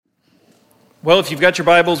Well, if you've got your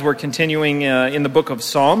Bibles, we're continuing in the book of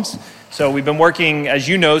Psalms. So we've been working, as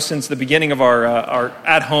you know, since the beginning of our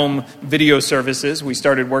at-home video services. We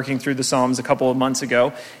started working through the Psalms a couple of months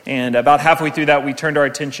ago. And about halfway through that, we turned our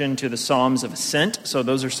attention to the Psalms of Ascent. So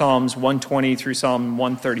those are Psalms 120 through Psalm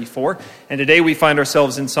 134. And today we find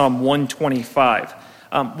ourselves in Psalm 125.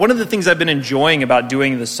 One of the things I've been enjoying about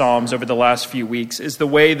doing the Psalms over the last few weeks is the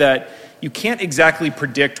way that you can't exactly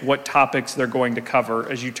predict what topics they're going to cover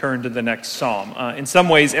as you turn to the next psalm. In some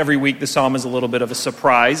ways, every week the psalm is a little bit of a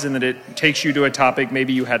surprise in that it takes you to a topic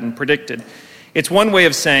maybe you hadn't predicted. It's one way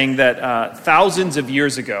of saying that thousands of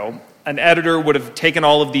years ago, an editor would have taken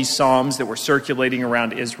all of these psalms that were circulating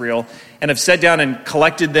around Israel and have sat down and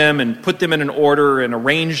collected them and put them in an order and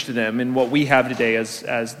arranged them in what we have today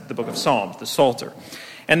as the book of Psalms, the Psalter.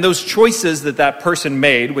 And those choices that person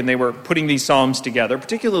made when they were putting these psalms together,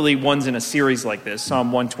 particularly ones in a series like this,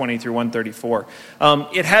 Psalm 120 through 134,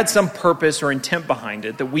 it had some purpose or intent behind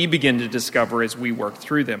it that we begin to discover as we work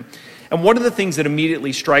through them. And one of the things that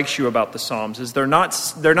immediately strikes you about the Psalms is they're not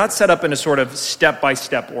set up in a sort of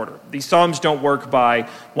step-by-step order. These Psalms don't work by,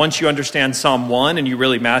 once you understand Psalm 1 and you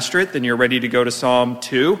really master it, then you're ready to go to Psalm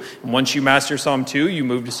 2. And once you master Psalm 2, you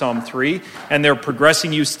move to Psalm 3. And they're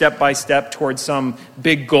progressing you step-by-step towards some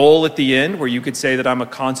big goal at the end where you could say that I'm a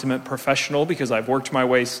consummate professional because I've worked my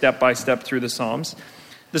way step-by-step through the Psalms.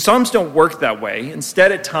 The Psalms don't work that way.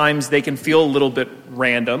 Instead, at times, they can feel a little bit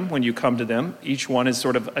random when you come to them. Each one is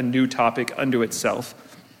sort of a new topic unto itself.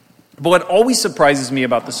 But what always surprises me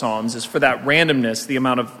about the Psalms is for that randomness, the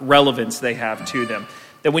amount of relevance they have to them.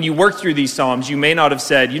 That when you work through these Psalms, you may not have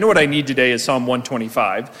said, you know what I need today is Psalm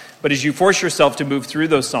 125. But as you force yourself to move through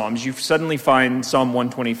those Psalms, you suddenly find Psalm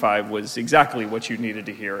 125 was exactly what you needed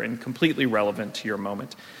to hear and completely relevant to your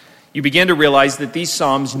moment. You begin to realize that these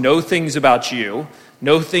Psalms know things about you,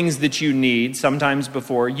 know things that you need, sometimes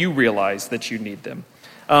before you realize that you need them.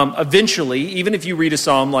 Eventually, even if you read a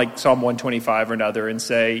psalm like Psalm 125 or another and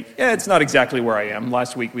say, yeah, it's not exactly where I am.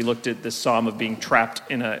 Last week we looked at this psalm of being trapped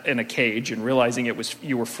in a cage and realizing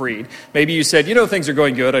you were freed. Maybe you said, things are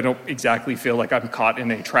going good. I don't exactly feel like I'm caught in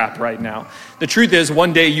a trap right now. The truth is,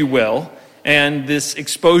 one day you will. And this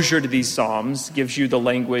exposure to these psalms gives you the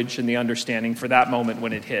language and the understanding for that moment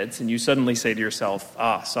when it hits. And you suddenly say to yourself,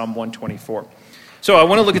 Psalm 124. So I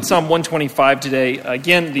want to look at Psalm 125 today.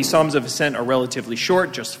 Again, the Psalms of Ascent are relatively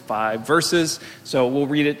short, just 5 verses. So we'll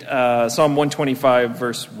read it, Psalm 125,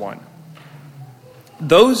 verse 1.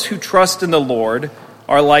 Those who trust in the Lord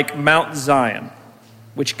are like Mount Zion,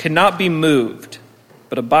 which cannot be moved,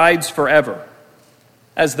 but abides forever.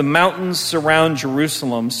 As the mountains surround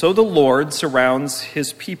Jerusalem, so the Lord surrounds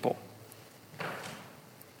his people.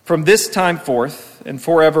 From this time forth and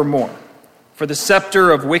forevermore. For the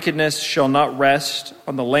scepter of wickedness shall not rest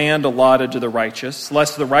on the land allotted to the righteous,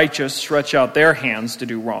 lest the righteous stretch out their hands to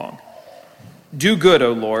do wrong. Do good,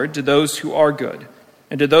 O Lord, to those who are good,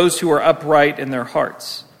 and to those who are upright in their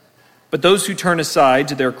hearts. But those who turn aside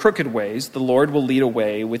to their crooked ways, the Lord will lead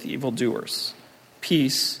away with evildoers.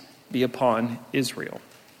 Peace be upon Israel.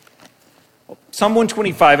 Psalm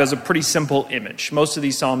 125 has a pretty simple image. Most of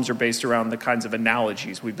these psalms are based around the kinds of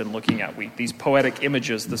analogies we've been looking at. These poetic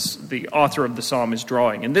images the author of the psalm is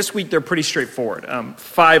drawing. And this week they're pretty straightforward.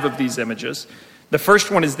 5 of these images. The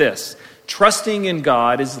first one is this. Trusting in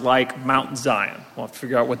God is like Mount Zion. We'll have to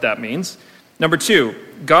figure out what that means. Number 2,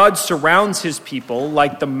 God surrounds his people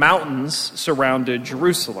like the mountains surrounded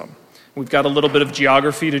Jerusalem. We've got a little bit of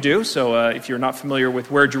geography to do, so if you're not familiar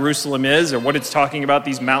with where Jerusalem is or what it's talking about,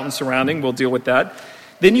 these mountains surrounding, we'll deal with that.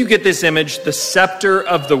 Then you get this image, the scepter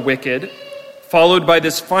of the wicked, followed by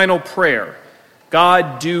this final prayer.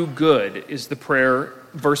 God do good is the prayer,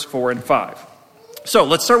 verse 4 and 5. So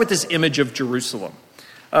let's start with this image of Jerusalem.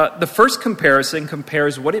 The first comparison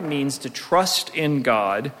compares what it means to trust in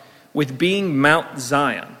God with being Mount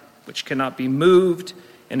Zion, which cannot be moved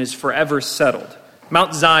and is forever settled.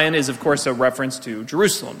 Mount Zion is, of course, a reference to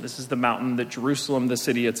Jerusalem. This is the mountain that Jerusalem, the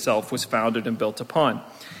city itself, was founded and built upon.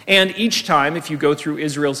 And each time, if you go through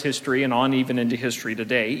Israel's history and on even into history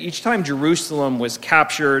today, each time Jerusalem was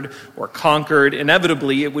captured or conquered,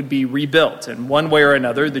 inevitably it would be rebuilt. And one way or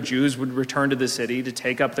another, the Jews would return to the city to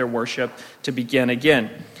take up their worship to begin again.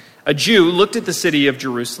 A Jew looked at the city of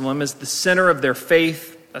Jerusalem as the center of their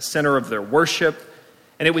faith, a center of their worship.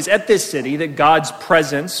 And it was at this city that God's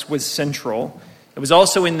presence was central. It was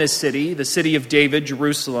also in this city, the city of David,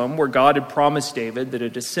 Jerusalem, where God had promised David that a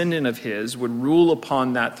descendant of his would rule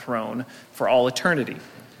upon that throne for all eternity.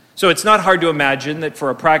 So it's not hard to imagine that for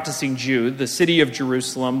a practicing Jew, the city of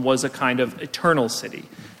Jerusalem was a kind of eternal city,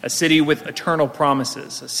 a city with eternal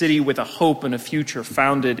promises, a city with a hope and a future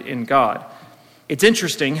founded in God. It's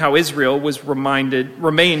interesting how Israel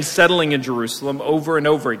remained settling in Jerusalem over and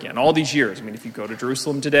over again, all these years. I mean, if you go to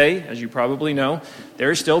Jerusalem today, as you probably know, there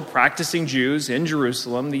are still practicing Jews in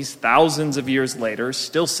Jerusalem, these thousands of years later,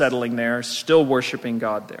 still settling there, still worshiping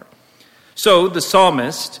God there. So the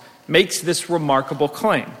psalmist makes this remarkable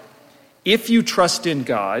claim. If you trust in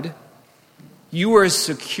God, you are as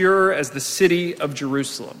secure as the city of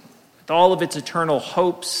Jerusalem, with all of its eternal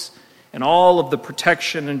hopes and all of the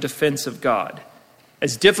protection and defense of God.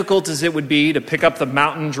 As difficult as it would be to pick up the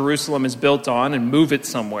mountain Jerusalem is built on and move it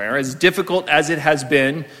somewhere, as difficult as it has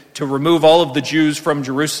been to remove all of the Jews from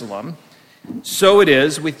Jerusalem, so it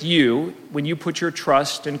is with you when you put your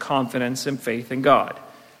trust and confidence and faith in God.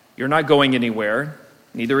 You're not going anywhere,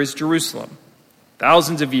 neither is Jerusalem.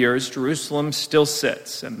 Thousands of years, Jerusalem still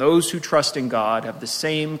sits, and those who trust in God have the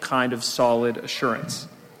same kind of solid assurance.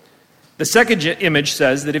 The second image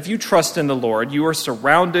says that if you trust in the Lord, you are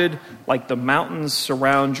surrounded like the mountains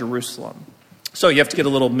surround Jerusalem. So you have to get a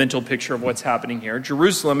little mental picture of what's happening here.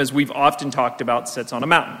 Jerusalem, as we've often talked about, sits on a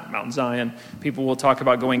mountain, Mount Zion. People will talk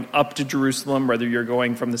about going up to Jerusalem, whether you're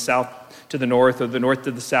going from the south to the north or the north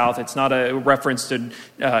to the south. It's not a reference to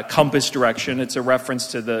compass direction. It's a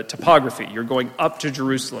reference to the topography. You're going up to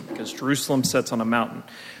Jerusalem because Jerusalem sits on a mountain.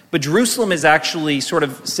 But Jerusalem is actually sort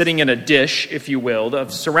of sitting in a dish, if you will,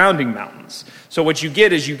 of surrounding mountains. So what you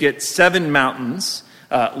get is you get 7 mountains,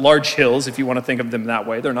 large hills, if you want to think of them that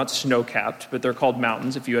way. They're not snow-capped, but they're called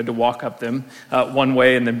mountains. If you had to walk up them one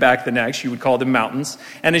way and then back the next, you would call them mountains.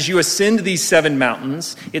 And as you ascend these 7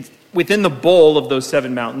 mountains, within the bowl of those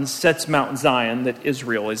 7 mountains sits Mount Zion that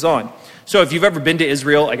Israel is on. So if you've ever been to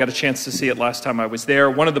Israel, I got a chance to see it last time I was there.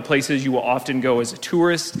 One of the places you will often go as a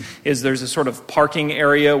tourist is there's a sort of parking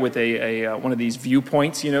area with one of these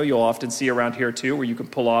viewpoints, you'll often see around here too, where you can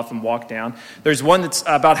pull off and walk down. There's one that's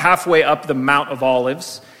about halfway up the Mount of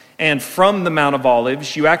Olives. And from the Mount of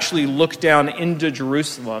Olives, you actually look down into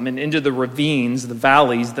Jerusalem and into the ravines, the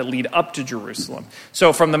valleys that lead up to Jerusalem.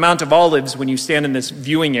 So from the Mount of Olives, when you stand in this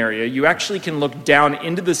viewing area, you actually can look down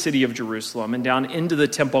into the city of Jerusalem and down into the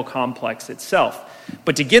temple complex itself.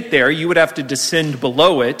 But to get there, you would have to descend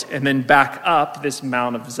below it and then back up this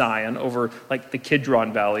Mount of Zion over like the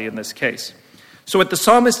Kidron Valley in this case. So what the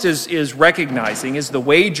psalmist is recognizing is the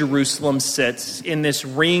way Jerusalem sits in this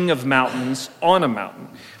ring of mountains on a mountain.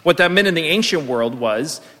 What that meant in the ancient world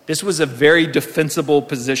was this was a very defensible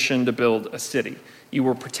position to build a city. You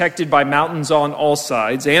were protected by mountains on all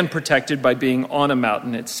sides and protected by being on a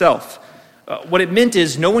mountain itself. What it meant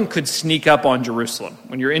is no one could sneak up on Jerusalem.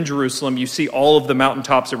 When you're in Jerusalem, you see all of the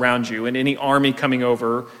mountaintops around you, and any army coming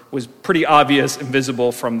over was pretty obvious and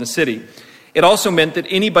visible from the city. It also meant that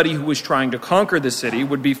anybody who was trying to conquer the city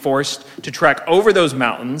would be forced to trek over those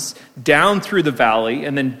mountains, down through the valley,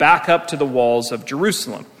 and then back up to the walls of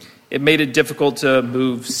Jerusalem. It made it difficult to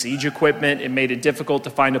move siege equipment. It made it difficult to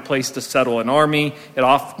find a place to settle an army. It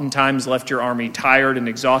oftentimes left your army tired and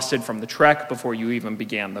exhausted from the trek before you even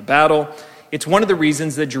began the battle. It's one of the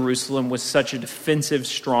reasons that Jerusalem was such a defensive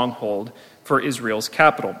stronghold for Israel's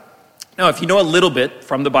capital. Now, if you know a little bit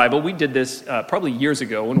from the Bible, we did this probably years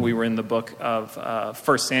ago when we were in the book of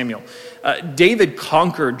 1 Samuel. David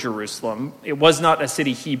conquered Jerusalem. It was not a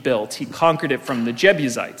city he built. He conquered it from the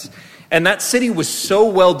Jebusites. And that city was so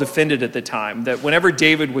well defended at the time that whenever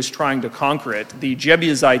David was trying to conquer it, the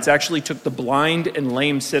Jebusites actually took the blind and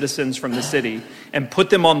lame citizens from the city and put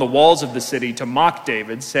them on the walls of the city to mock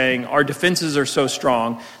David, saying, "Our defenses are so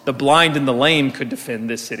strong, the blind and the lame could defend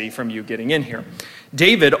this city from you getting in here."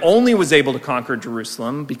 David only was able to conquer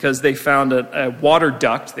Jerusalem because they found a water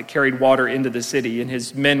duct that carried water into the city, and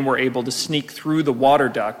his men were able to sneak through the water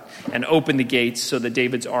duct and open the gates so that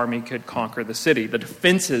David's army could conquer the city. The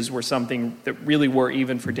defenses were something that really were,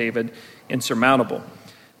 even for David, insurmountable.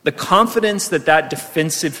 The confidence that that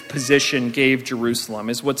defensive position gave Jerusalem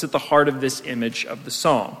is what's at the heart of this image of the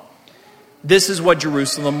psalm. This is what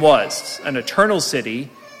Jerusalem was, an eternal city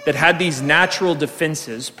that had these natural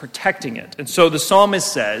defenses protecting it. And so the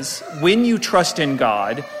psalmist says, when you trust in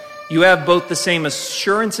God, you have both the same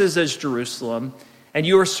assurances as Jerusalem, and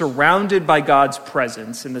you are surrounded by God's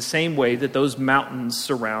presence in the same way that those mountains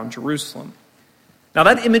surround Jerusalem. Now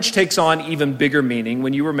that image takes on even bigger meaning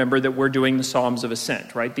when you remember that we're doing the Psalms of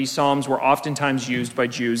Ascent, right? These Psalms were oftentimes used by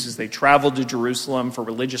Jews as they traveled to Jerusalem for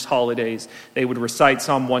religious holidays. They would recite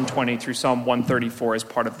Psalm 120 through Psalm 134 as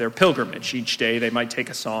part of their pilgrimage. Each day they might take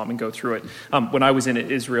a psalm and go through it. When I was in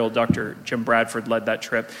Israel, Dr. Jim Bradford led that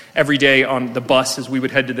trip. Every day on the bus as we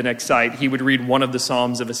would head to the next site, he would read one of the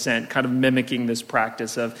Psalms of Ascent, kind of mimicking this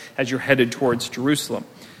practice of as you're headed towards Jerusalem.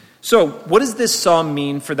 So what does this psalm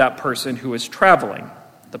mean for that person who is traveling,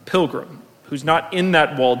 the pilgrim, who's not in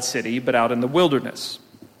that walled city, but out in the wilderness.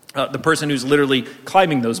 The person who's literally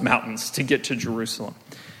climbing those mountains to get to Jerusalem.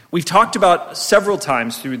 We've talked about several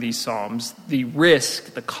times through these Psalms the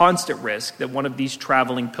risk, the constant risk that one of these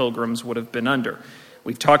traveling pilgrims would have been under.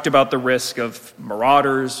 We've talked about the risk of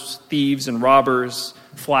marauders, thieves and robbers,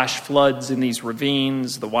 flash floods in these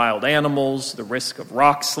ravines, the wild animals, the risk of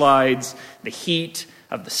rock slides, the heat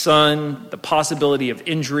of the sun, the possibility of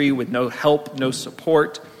injury with no help, no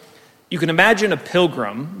support. You can imagine a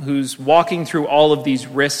pilgrim who's walking through all of these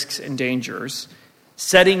risks and dangers,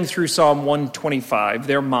 setting through Psalm 125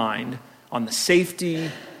 their mind on the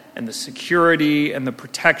safety and the security and the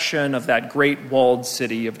protection of that great walled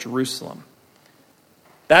city of Jerusalem.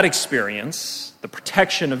 That experience, the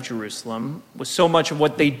protection of Jerusalem, was so much of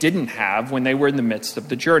what they didn't have when they were in the midst of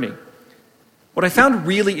the journey. What I found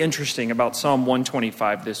really interesting about Psalm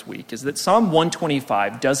 125 this week is that Psalm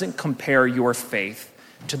 125 doesn't compare your faith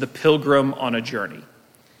to the pilgrim on a journey.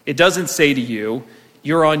 It doesn't say to you,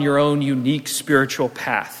 you're on your own unique spiritual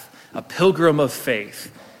path, a pilgrim of faith.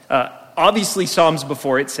 Obviously, Psalms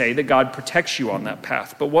before it say that God protects you on that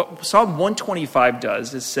path. But what Psalm 125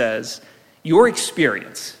 does is says, your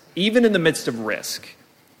experience, even in the midst of risk,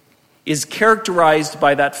 is characterized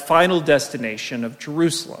by that final destination of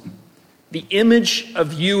Jerusalem. The image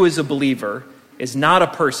of you as a believer is not a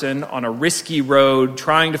person on a risky road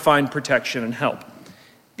trying to find protection and help.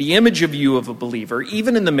 The image of you of a believer,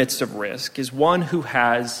 even in the midst of risk, is one who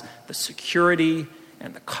has the security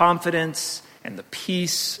and the confidence and the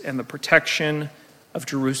peace and the protection of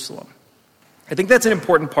Jerusalem. I think that's an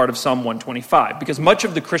important part of Psalm 125 because much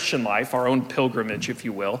of the Christian life, our own pilgrimage, if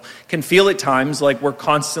you will, can feel at times like we're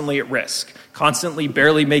constantly at risk, constantly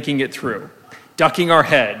barely making it through, ducking our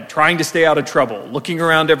head, trying to stay out of trouble, looking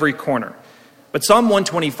around every corner. But Psalm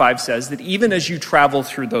 125 says that even as you travel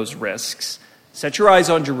through those risks, set your eyes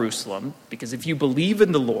on Jerusalem, because if you believe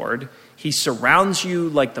in the Lord, he surrounds you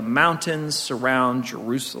like the mountains surround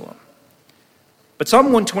Jerusalem. But Psalm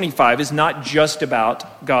 125 is not just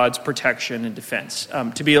about God's protection and defense.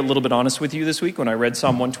 To be a little bit honest with you this week, when I read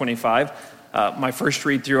Psalm 125, my first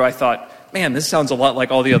read through, I thought, man, this sounds a lot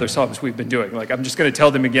like all the other Psalms we've been doing. Like, I'm just going to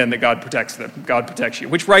tell them again that God protects them. God protects you,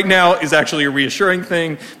 which right now is actually a reassuring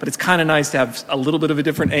thing, but it's kind of nice to have a little bit of a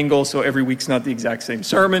different angle, so every week's not the exact same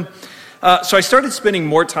sermon. So I started spending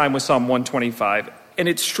more time with Psalm 125, and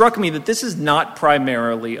it struck me that this is not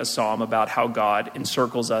primarily a psalm about how God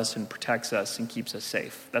encircles us and protects us and keeps us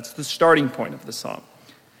safe. That's the starting point of the psalm.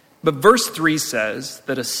 But verse 3 says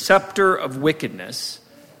that a scepter of wickedness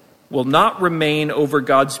will not remain over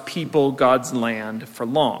God's people, God's land, for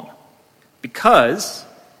long. Because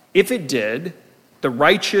if it did, the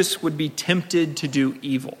righteous would be tempted to do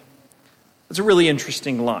evil. That's a really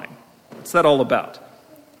interesting line. What's that all about?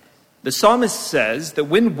 The psalmist says that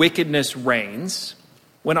when wickedness reigns,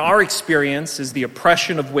 when our experience is the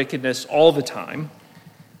oppression of wickedness all the time,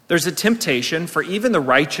 there's a temptation for even the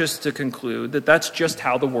righteous to conclude that that's just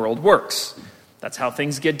how the world works. That's how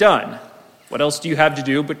things get done. What else do you have to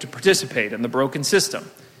do but to participate in the broken system?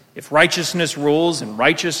 If righteousness rules and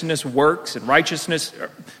righteousness works and righteousness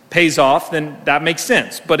pays off, then that makes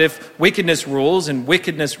sense. But if wickedness rules and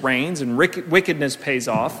wickedness reigns and wickedness pays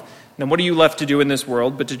off, then what are you left to do in this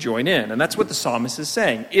world but to join in? And that's what the psalmist is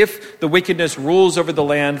saying. If the wickedness rules over the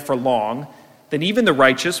land for long, then even the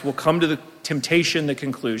righteous will come to the temptation, the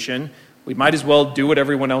conclusion, we might as well do what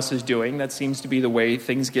everyone else is doing. That seems to be the way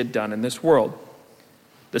things get done in this world.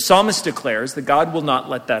 The psalmist declares that God will not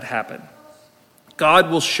let that happen. God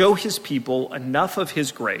will show his people enough of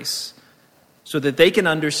his grace so that they can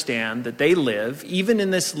understand that they live, even in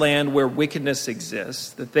this land where wickedness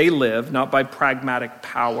exists, that they live not by pragmatic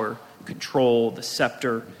power, control, the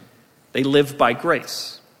scepter. They live by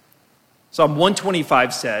grace. Psalm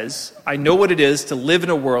 125 says, I know what it is to live in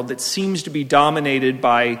a world that seems to be dominated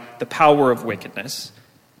by the power of wickedness.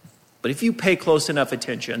 But if you pay close enough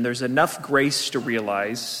attention, there's enough grace to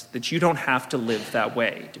realize that you don't have to live that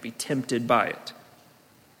way, to be tempted by it.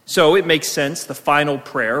 So it makes sense, the final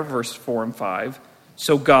prayer, verse 4 and 5.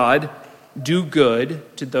 So God, do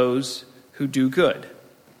good to those who do good.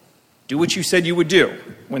 Do what you said you would do.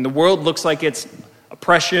 When the world looks like it's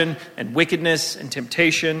oppression and wickedness and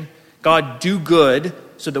temptation, God, do good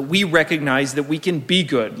so that we recognize that we can be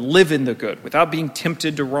good, live in the good, without being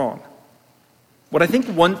tempted to wrong. What I think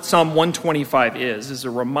Psalm 125 is a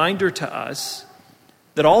reminder to us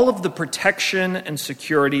that all of the protection and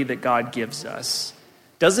security that God gives us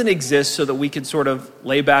doesn't exist so that we can sort of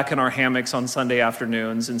lay back in our hammocks on Sunday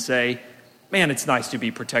afternoons and say, man, it's nice to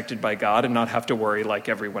be protected by God and not have to worry like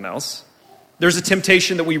everyone else. There's a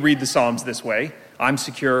temptation that we read the Psalms this way. I'm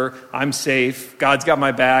secure, I'm safe, God's got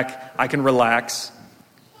my back, I can relax.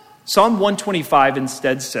 Psalm 125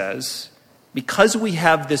 instead says, because we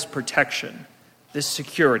have this protection, this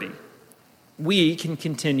security, we can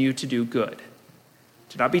continue to do good.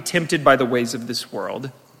 To not be tempted by the ways of this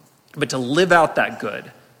world, but to live out that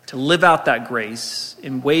good, to live out that grace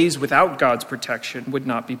in ways without God's protection would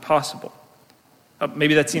not be possible.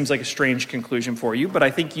 Maybe that seems like a strange conclusion for you, but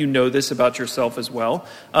I think you know this about yourself as well.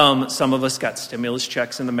 Some of us got stimulus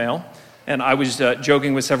checks in the mail, and I was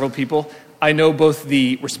joking with several people. I know both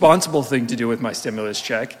the responsible thing to do with my stimulus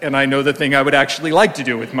check, and I know the thing I would actually like to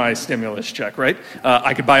do with my stimulus check, right?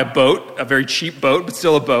 I could buy a boat, a very cheap boat, but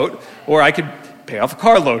still a boat, or I could pay off a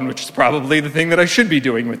car loan, which is probably the thing that I should be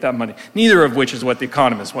doing with that money. Neither of which is what the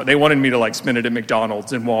economists want. They wanted me to spend it at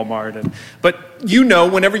McDonald's and Walmart. But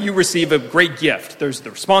whenever you receive a great gift, there's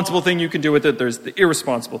the responsible thing you can do with it, there's the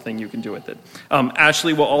irresponsible thing you can do with it.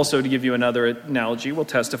 Ashley will also, to give you another analogy, will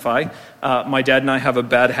testify. My dad and I have a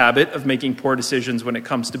bad habit of making poor decisions when it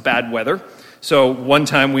comes to bad weather. So one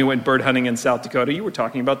time we went bird hunting in South Dakota. You were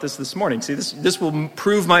talking about this morning. See, this will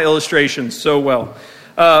prove my illustration so well.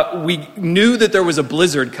 We knew that there was a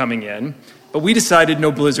blizzard coming in, but we decided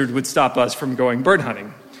no blizzard would stop us from going bird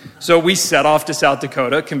hunting. So we set off to South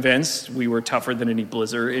Dakota, convinced we were tougher than any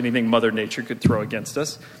blizzard, anything Mother Nature could throw against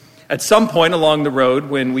us. At some point along the road,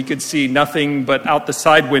 when we could see nothing but out the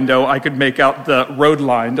side window, I could make out the road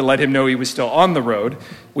line to let him know he was still on the road.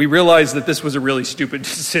 We realized that this was a really stupid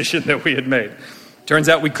decision that we had made. Turns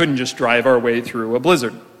out we couldn't just drive our way through a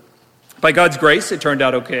blizzard. By God's grace, it turned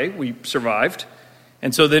out okay. We survived.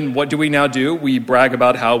 And so then what do we now do? We brag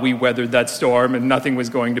about how we weathered that storm and nothing was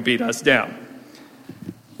going to beat us down.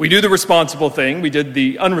 We do the responsible thing, we did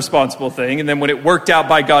the unresponsible thing, and then when it worked out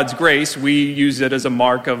by God's grace, we use it as a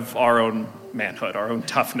mark of our own manhood, our own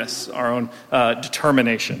toughness, our own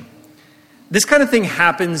determination. This kind of thing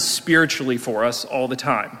happens spiritually for us all the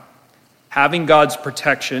time. Having God's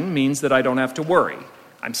protection means that I don't have to worry.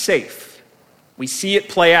 I'm safe. We see it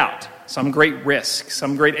play out. Some great risk,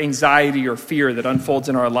 some great anxiety or fear that unfolds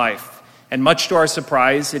in our life. And much to our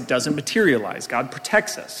surprise, it doesn't materialize. God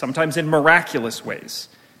protects us, sometimes in miraculous ways.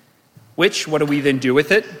 What do we then do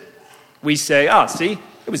with it? We say, see,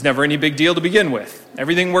 it was never any big deal to begin with.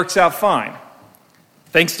 Everything works out fine.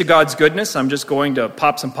 Thanks to God's goodness, I'm just going to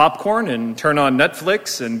pop some popcorn and turn on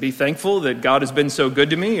Netflix and be thankful that God has been so good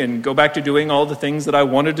to me and go back to doing all the things that I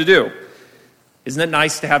wanted to do. Isn't it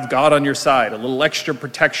nice to have God on your side, a little extra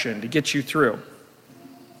protection to get you through?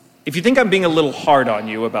 If you think I'm being a little hard on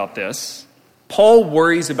you about this, Paul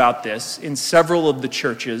worries about this in several of the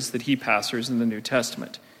churches that he pastors in the New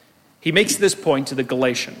Testament. He makes this point to the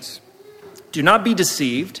Galatians. Do not be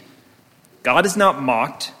deceived. God is not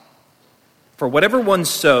mocked. For whatever one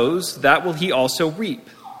sows, that will he also reap.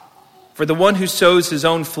 For the one who sows his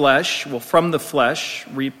own flesh will from the flesh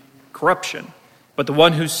reap corruption. But the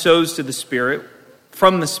one who sows to the Spirit,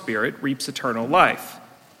 from the Spirit, reaps eternal life.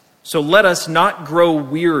 So let us not grow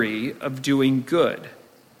weary of doing good,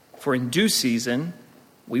 for in due season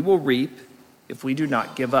we will reap if we do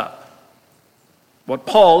not give up. What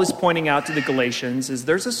Paul is pointing out to the Galatians is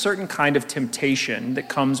there's a certain kind of temptation that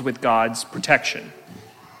comes with God's protection.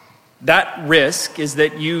 That risk is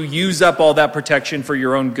that you use up all that protection for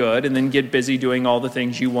your own good and then get busy doing all the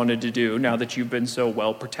things you wanted to do now that you've been so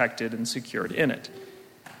well protected and secured in it.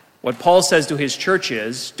 What Paul says to his church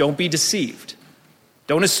is, don't be deceived.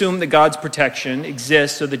 Don't assume that God's protection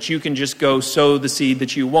exists so that you can just go sow the seed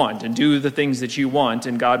that you want and do the things that you want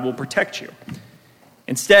and God will protect you.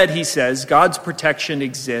 Instead, he says, God's protection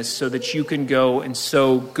exists so that you can go and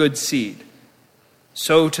sow good seed.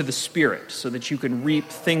 Sow to the Spirit so that you can reap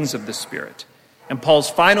things of the Spirit. And Paul's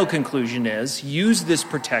final conclusion is, use this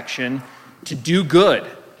protection to do good,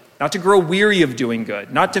 not to grow weary of doing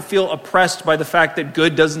good, not to feel oppressed by the fact that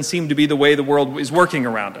good doesn't seem to be the way the world is working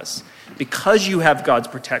around us. Because you have God's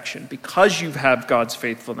protection, because you have God's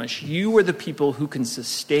faithfulness, you are the people who can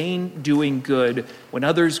sustain doing good when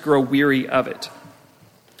others grow weary of it.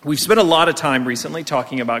 We've spent a lot of time recently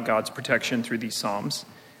talking about God's protection through these Psalms.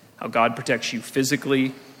 How God protects you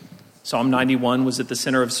physically. Psalm 91 was at the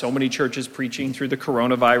center of so many churches preaching through the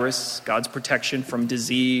coronavirus, God's protection from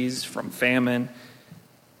disease, from famine,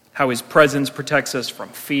 how his presence protects us from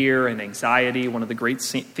fear and anxiety, one of the great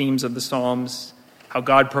themes of the Psalms, how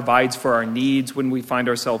God provides for our needs when we find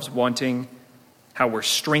ourselves wanting, how we're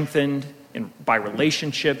strengthened by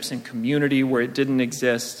relationships and community where it didn't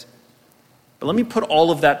exist. But let me put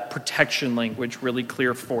all of that protection language really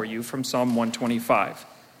clear for you from Psalm 125.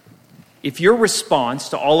 if your response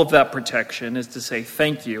to all of that protection is to say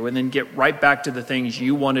thank you and then get right back to the things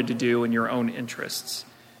you wanted to do in your own interests,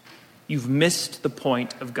 you've missed the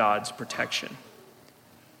point of God's protection.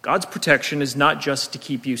 God's protection is not just to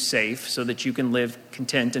keep you safe so that you can live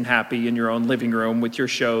content and happy in your own living room with your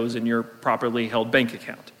shows and your properly held bank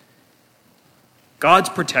account. God's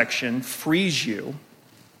protection frees you,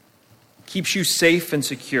 keeps you safe and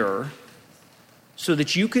secure, so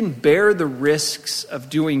that you can bear the risks of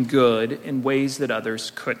doing good in ways that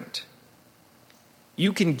others couldn't.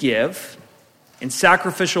 You can give in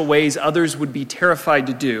sacrificial ways others would be terrified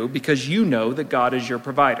to do because you know that God is your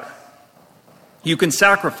provider. You can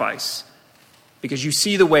sacrifice because you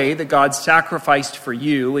see the way that God sacrificed for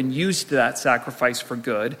you and used that sacrifice for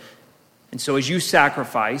good. And so as you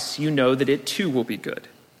sacrifice, you know that it too will be good.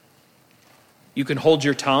 You can hold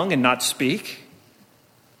your tongue and not speak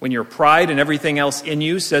when your pride and everything else in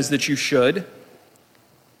you says that you should,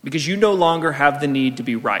 because you no longer have the need to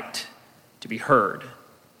be right, to be heard,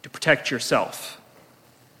 to protect yourself.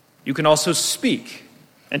 You can also speak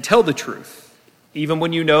and tell the truth, even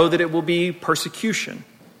when you know that it will be persecution,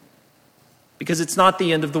 because it's not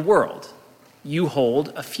the end of the world. You hold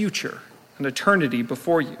a future, an eternity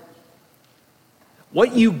before you.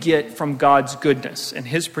 What you get from God's goodness and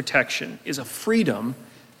his protection is a freedom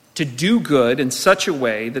to do good in such a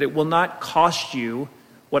way that it will not cost you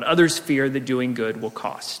what others fear that doing good will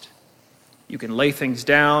cost. You can lay things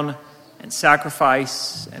down and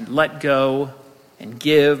sacrifice and let go and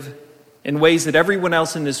give in ways that everyone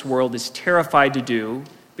else in this world is terrified to do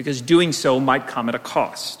because doing so might come at a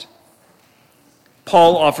cost.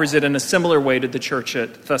 Paul offers it in a similar way to the church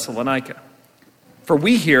at Thessalonica. For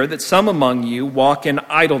we hear that some among you walk in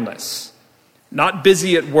idleness, not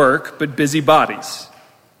busy at work, but busybodies.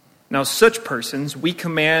 Now such persons we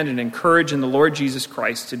command and encourage in the Lord Jesus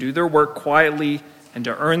Christ to do their work quietly and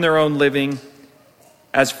to earn their own living.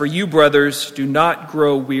 As for you, brothers, do not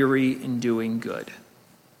grow weary in doing good.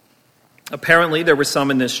 Apparently, there were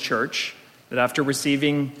some in this church that after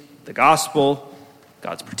receiving the gospel,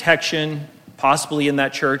 God's protection, possibly in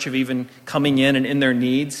that church of even coming in and in their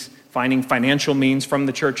needs, finding financial means from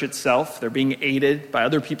the church itself, they're being aided by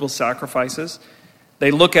other people's sacrifices.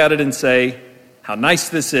 They look at it and say, how nice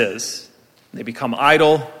this is. They become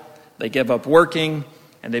idle, they give up working,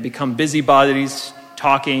 and they become busybodies,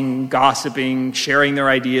 talking, gossiping, sharing their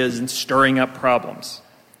ideas, and stirring up problems.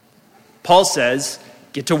 Paul says,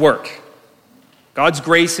 get to work. God's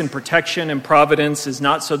grace and protection and providence is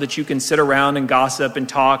not so that you can sit around and gossip and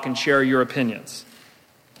talk and share your opinions.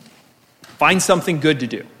 Find something good to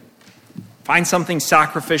do. Find something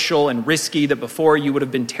sacrificial and risky that before you would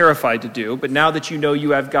have been terrified to do, but now that you know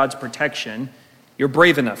you have God's protection, you're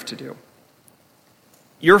brave enough to do.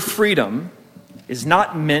 Your freedom is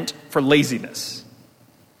not meant for laziness.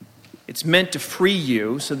 It's meant to free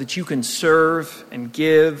you so that you can serve and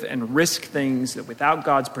give and risk things that without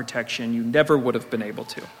God's protection you never would have been able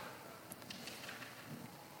to.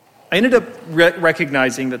 I ended up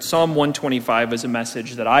recognizing that Psalm 125 is a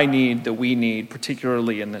message that I need, that we need,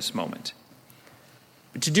 particularly in this moment.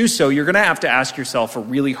 But to do so, you're going to have to ask yourself a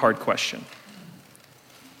really hard question.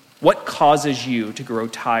 What causes you to grow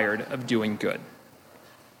tired of doing good?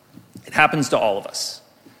 It happens to all of us.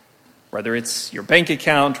 Whether it's your bank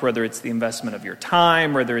account, whether it's the investment of your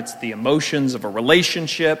time, whether it's the emotions of a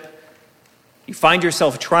relationship, you find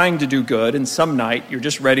yourself trying to do good, and some night you're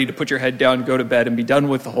just ready to put your head down, go to bed, and be done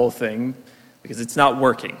with the whole thing because it's not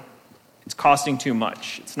working. It's costing too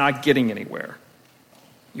much. It's not getting anywhere.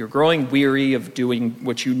 You're growing weary of doing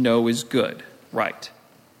what you know is good, right?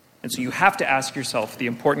 And so you have to ask yourself the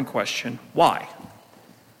important question, why?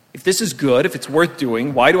 If this is good, if it's worth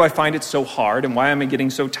doing, why do I find it so hard and why am I getting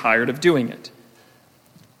so tired of doing it?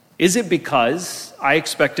 Is it because I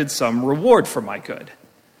expected some reward for my good?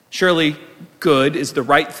 Surely good is the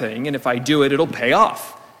right thing, and if I do it, it'll pay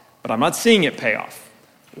off. But I'm not seeing it pay off.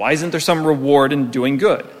 Why isn't there some reward in doing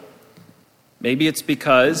good? Maybe it's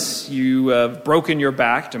because you have broken your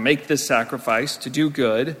back to make this sacrifice, to do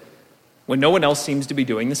good, when no one else seems to be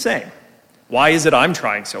doing the same. Why is it I'm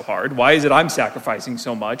trying so hard? Why is it I'm sacrificing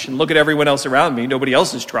so much? And look at everyone else around me. Nobody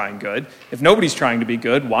else is trying good. If nobody's trying to be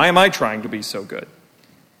good, why am I trying to be so good?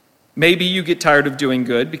 Maybe you get tired of doing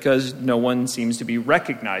good because no one seems to be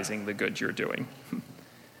recognizing the good you're doing.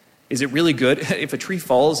 Is it really good? If a tree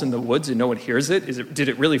falls in the woods and no one hears it, did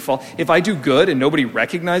it really fall? If I do good and nobody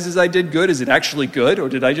recognizes I did good, is it actually good, or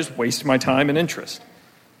did I just waste my time and interest?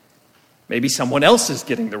 Maybe someone else is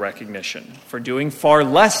getting the recognition for doing far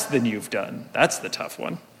less than you've done. That's the tough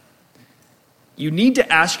one. You need to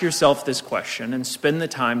ask yourself this question and spend the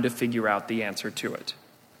time to figure out the answer to it.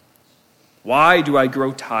 Why do I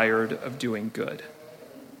grow tired of doing good?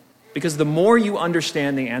 Because the more you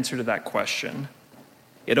understand the answer to that question,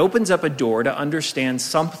 it opens up a door to understand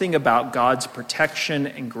something about God's protection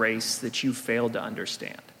and grace that you failed to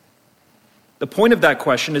understand. The point of that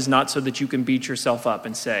question is not so that you can beat yourself up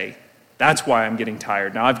and say, that's why I'm getting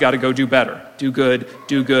tired. Now I've got to go do better. Do good,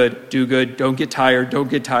 do good, do good. Don't get tired, don't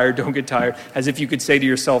get tired, don't get tired. As if you could say to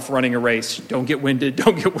yourself running a race, don't get winded,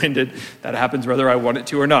 don't get winded. That happens whether I want it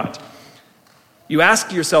to or not. You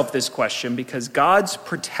ask yourself this question because God's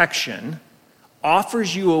protection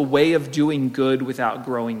offers you a way of doing good without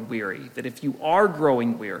growing weary. That if you are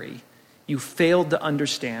growing weary, you failed to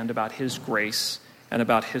understand about his grace and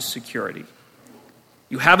about his security.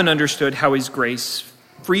 You haven't understood how his grace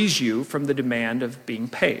frees you from the demand of being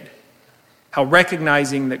paid. How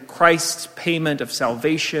recognizing that Christ's payment of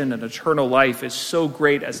salvation and eternal life is so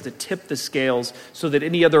great as to tip the scales so that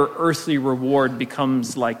any other earthly reward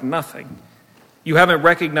becomes like nothing. You haven't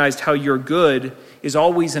recognized how your good is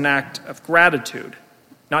always an act of gratitude,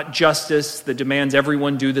 not justice that demands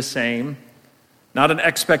everyone do the same, not an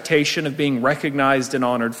expectation of being recognized and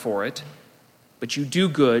honored for it, but you do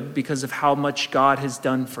good because of how much God has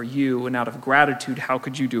done for you, and out of gratitude, how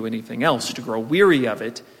could you do anything else? To grow weary of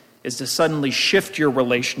it is to suddenly shift your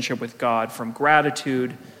relationship with God from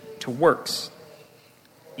gratitude to works.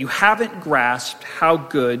 You haven't grasped how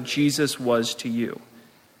good Jesus was to you.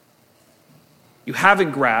 You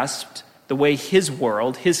haven't grasped the way his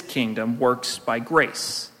world, his kingdom, works by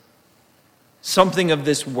grace. Something of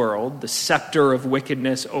this world, the scepter of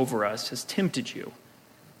wickedness over us, has tempted you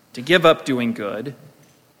to give up doing good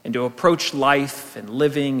and to approach life and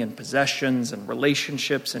living and possessions and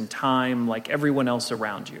relationships and time like everyone else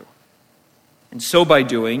around you. And so by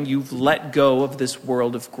doing, you've let go of this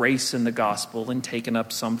world of grace in the gospel and taken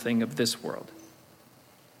up something of this world.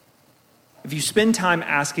 If you spend time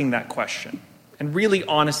asking that question and really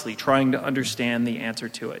honestly trying to understand the answer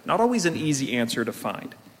to it, not always an easy answer to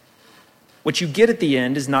find, what you get at the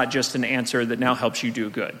end is not just an answer that now helps you do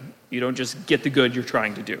good. You don't just get the good you're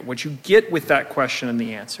trying to do. What you get with that question and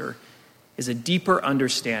the answer is a deeper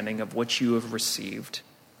understanding of what you have received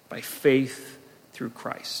by faith through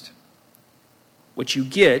Christ. What you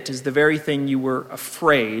get is the very thing you were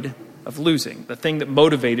afraid of losing, the thing that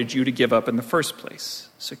motivated you to give up in the first place: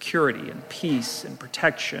 security and peace and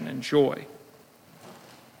protection and joy.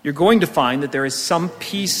 You're going to find that there is some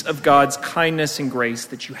piece of God's kindness and grace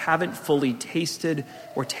that you haven't fully tasted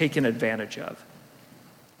or taken advantage of.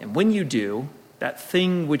 And when you do, that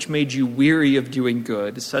thing which made you weary of doing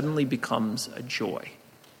good suddenly becomes a joy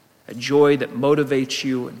that motivates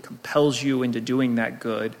you and compels you into doing that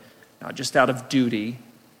good, not just out of duty,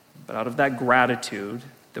 but out of that gratitude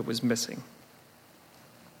that was missing.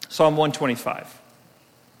 Psalm 125.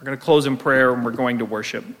 We're going to close in prayer and we're going to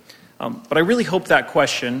worship. But I really hope that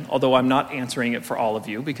question, although I'm not answering it for all of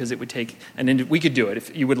you, because it would take, and we could do it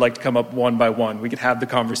if you would like to come up one by one. We could have the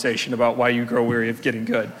conversation about why you grow weary of getting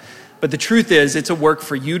good. But the truth is, it's a work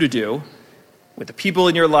for you to do with the people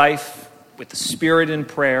in your life, with the Spirit in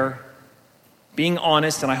prayer, being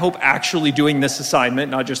honest, and I hope actually doing this assignment,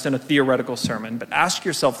 not just in a theoretical sermon, but ask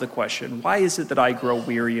yourself the question, why is it that I grow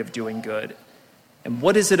weary of doing good? And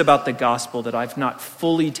what is it about the gospel that I've not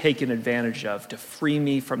fully taken advantage of to free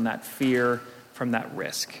me from that fear, from that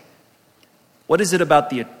risk? What is it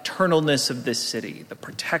about the eternalness of this city, the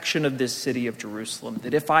protection of this city of Jerusalem,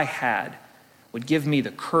 that if I had, would give me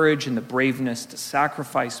the courage and the braveness to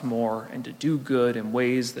sacrifice more and to do good in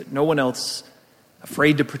ways that no one else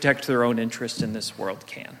afraid to protect their own interest in this world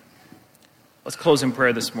can? Let's close in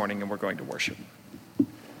prayer this morning and we're going to worship.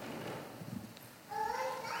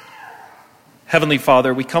 Heavenly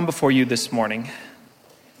Father, we come before you this morning,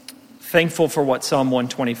 thankful for what Psalm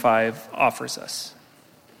 125 offers us.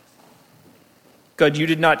 God, you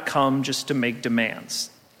did not come just to make demands,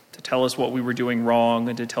 to tell us what we were doing wrong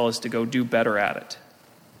and to tell us to go do better at it.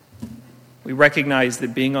 We recognize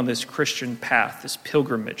that being on this Christian path, this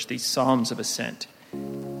pilgrimage, these Psalms of Ascent,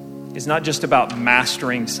 is not just about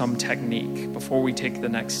mastering some technique before we take the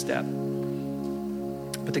next step,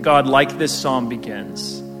 but that God, like this psalm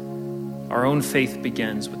begins, our own faith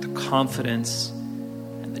begins with the confidence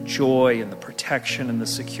and the joy and the protection and the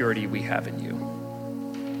security we have in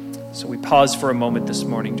you. So we pause for a moment this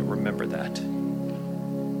morning to remember that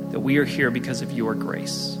we are here because of your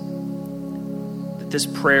grace, that this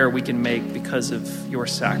prayer we can make because of your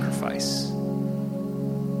sacrifice.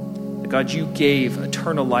 That God, you gave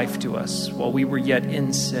eternal life to us while we were yet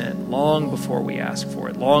in sin, long before we asked for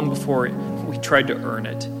it, long before we tried to earn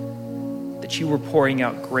it. That you were pouring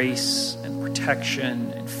out grace and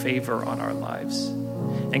protection and favor on our lives.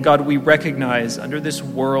 And God, we recognize under this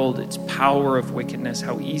world, its power of wickedness,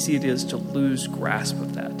 how easy it is to lose grasp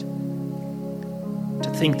of that. To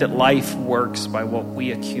think that life works by what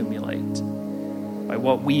we accumulate, by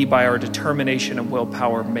what we, by our determination and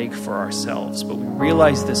willpower, make for ourselves. But we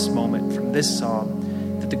realize this moment from this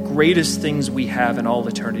psalm that the greatest things we have in all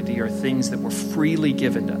eternity are things that were freely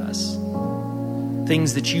given to us,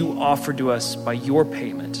 things that you offered to us by your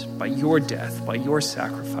payment, by your death, by your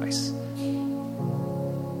sacrifice.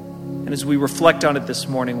 And as we reflect on it this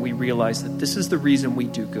morning, we realize that this is the reason we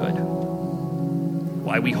do good.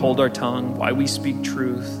 Why we hold our tongue, why we speak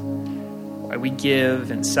truth, why we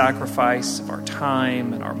give and sacrifice of our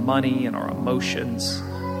time and our money and our emotions,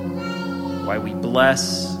 why we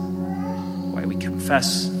bless, why we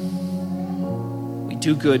confess. We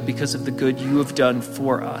do good because of the good you have done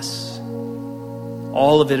for us.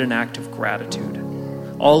 All of it an act of gratitude.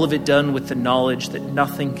 All of it done with the knowledge that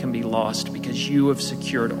nothing can be lost because you have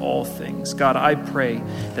secured all things. God, I pray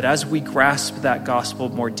that as we grasp that gospel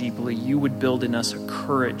more deeply, you would build in us a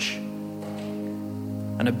courage,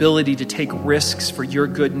 an ability to take risks for your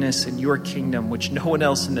goodness and your kingdom, which no one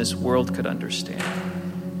else in this world could understand.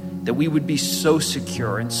 That we would be so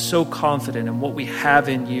secure and so confident in what we have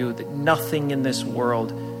in you that nothing in this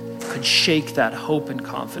world could shake that hope and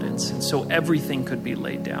confidence. And so everything could be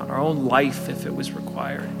laid down, our own life if it was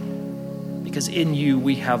required. Because in you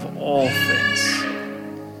we have all things.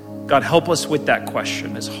 God, help us with that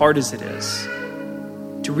question, as hard as it is,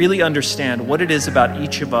 to really understand what it is about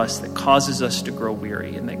each of us that causes us to grow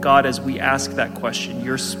weary. And that God, as we ask that question,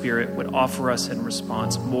 your Spirit would offer us in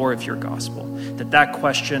response more of your gospel. That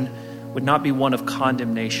question would not be one of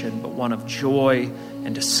condemnation, but one of joy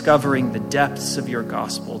and discovering the depths of your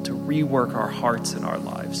gospel to rework our hearts and our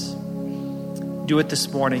lives. Do it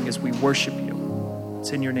this morning as we worship you.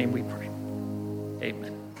 It's in your name we pray.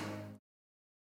 Amen.